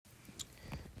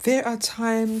There are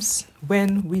times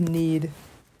when we need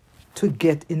to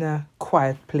get in a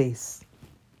quiet place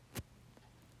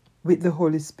with the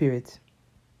Holy Spirit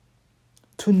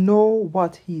to know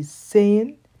what He's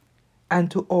saying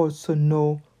and to also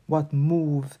know what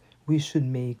move we should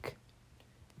make.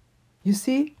 You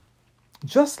see,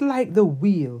 just like the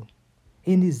wheel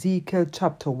in Ezekiel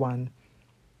chapter 1,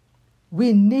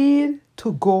 we need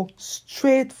to go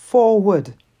straight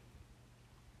forward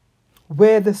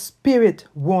where the Spirit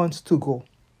wants to go.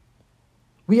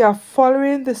 We are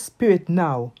following the Spirit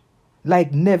now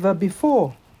like never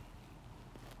before.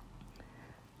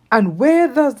 And where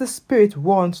does the Spirit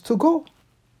want to go?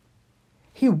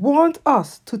 He wants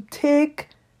us to take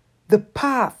the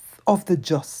path of the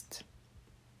just.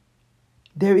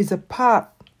 There is a path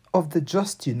of the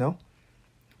just, you know.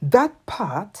 That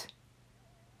path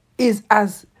is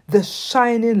as the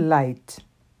shining light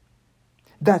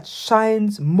that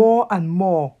shines more and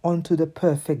more onto the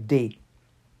perfect day.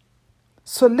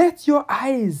 So let your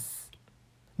eyes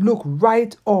look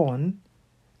right on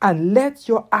and let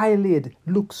your eyelid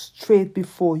look straight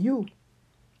before you.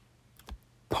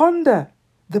 Ponder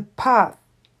the path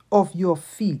of your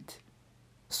feet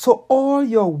so all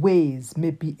your ways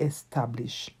may be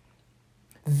established.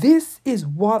 This is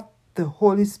what the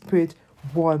Holy Spirit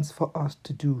wants for us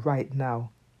to do right now,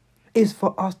 is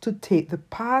for us to take the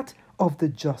path of the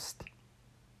just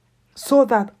so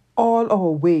that all our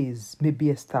ways may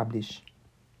be established.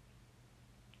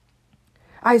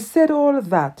 I said all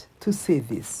of that to say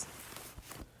this.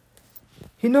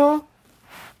 You know,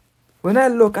 when I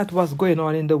look at what's going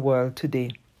on in the world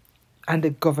today and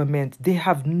the government, they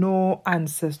have no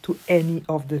answers to any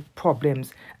of the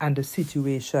problems and the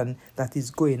situation that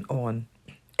is going on.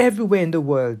 Everywhere in the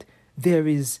world, there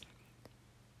is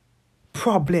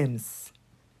problems,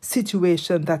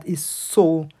 situation that is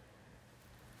so,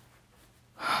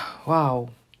 wow,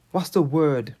 what's the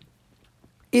word?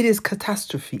 It is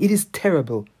catastrophe. It is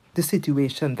terrible, the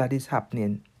situation that is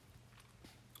happening.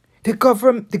 The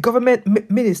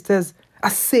government ministers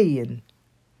are saying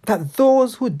that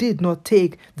those who did not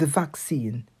take the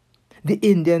vaccine, the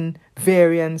Indian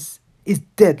variants, is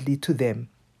deadly to them.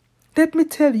 Let me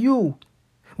tell you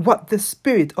what the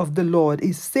Spirit of the Lord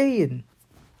is saying.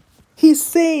 He's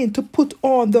saying to put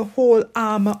on the whole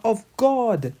armor of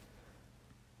God,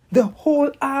 the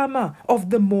whole armor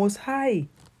of the Most High.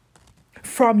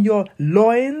 From your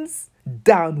loins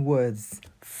downwards,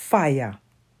 fire.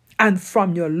 And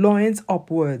from your loins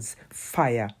upwards,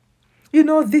 fire. You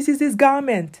know, this is His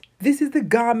garment. This is the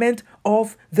garment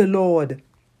of the Lord.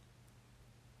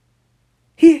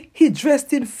 He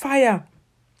dressed in fire.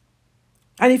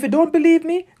 And if you don't believe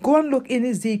me, go and look in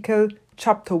Ezekiel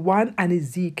chapter 1 and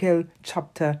Ezekiel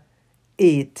chapter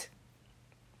 8.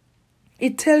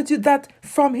 It tells you that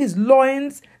from His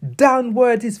loins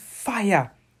downward is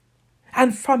fire.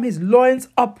 And from His loins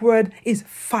upward is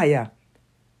fire.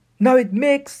 Now it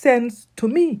makes sense to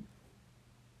me.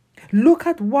 Look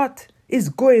at what is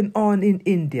going on in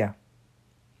India.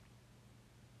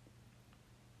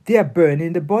 They are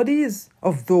burning the bodies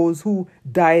of those who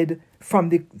died from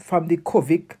the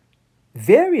COVID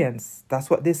variants. That's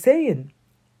what they're saying.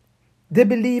 The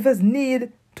believers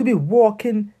need to be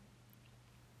walking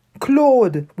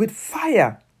clothed with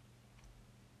fire.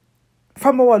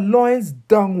 From our loins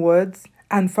downwards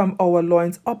and from our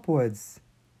loins upwards.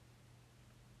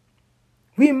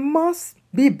 We must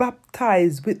be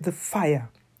baptized with the fire.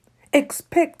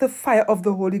 Expect the fire of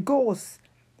the Holy Ghost.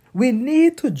 We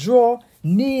need to draw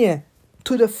near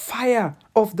to the fire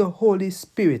of the Holy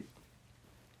Spirit.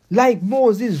 Like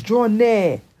Moses drew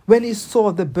near when he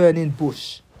saw the burning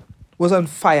bush was on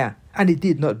fire and it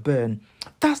did not burn.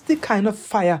 That's the kind of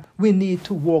fire we need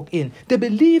to walk in. The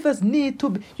believers need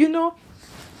to be, you know,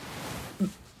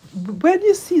 when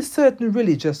you see certain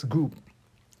religious group,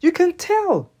 you can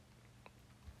tell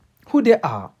who they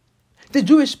are. The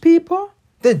Jewish people,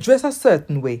 they dress a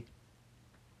certain way.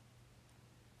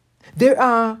 There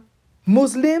are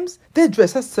Muslims, they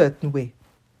dress a certain way.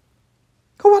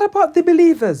 But what about the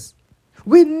believers?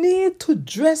 We need to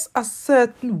dress a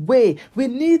certain way. We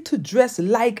need to dress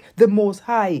like the Most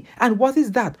High. And what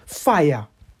is that? Fire.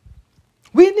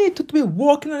 We need to be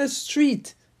walking on the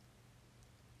street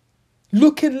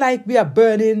looking like we are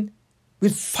burning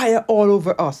with fire all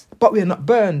over us, but we are not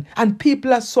burned. And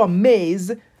people are so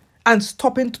amazed and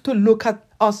stopping to look at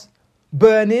us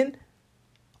burning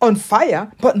on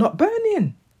fire, but not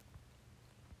burning.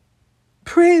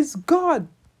 Praise God.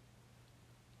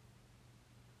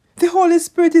 The Holy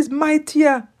Spirit is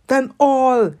mightier than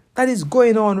all that is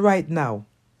going on right now.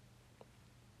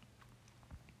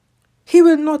 He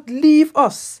will not leave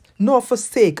us nor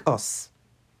forsake us.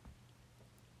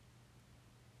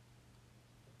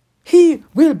 He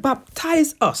will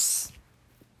baptize us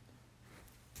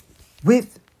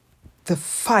with the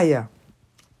fire.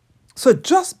 So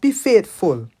just be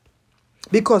faithful,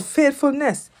 because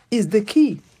faithfulness is the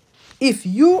key. If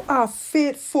you are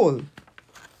faithful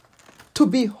to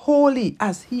be holy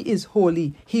as he is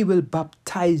holy, he will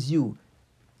baptize you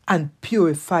and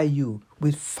purify you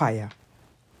with fire.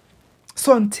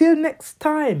 So until next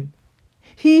time,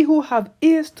 he who have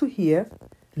ears to hear,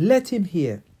 let him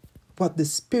hear what the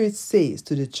Spirit says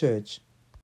to the church.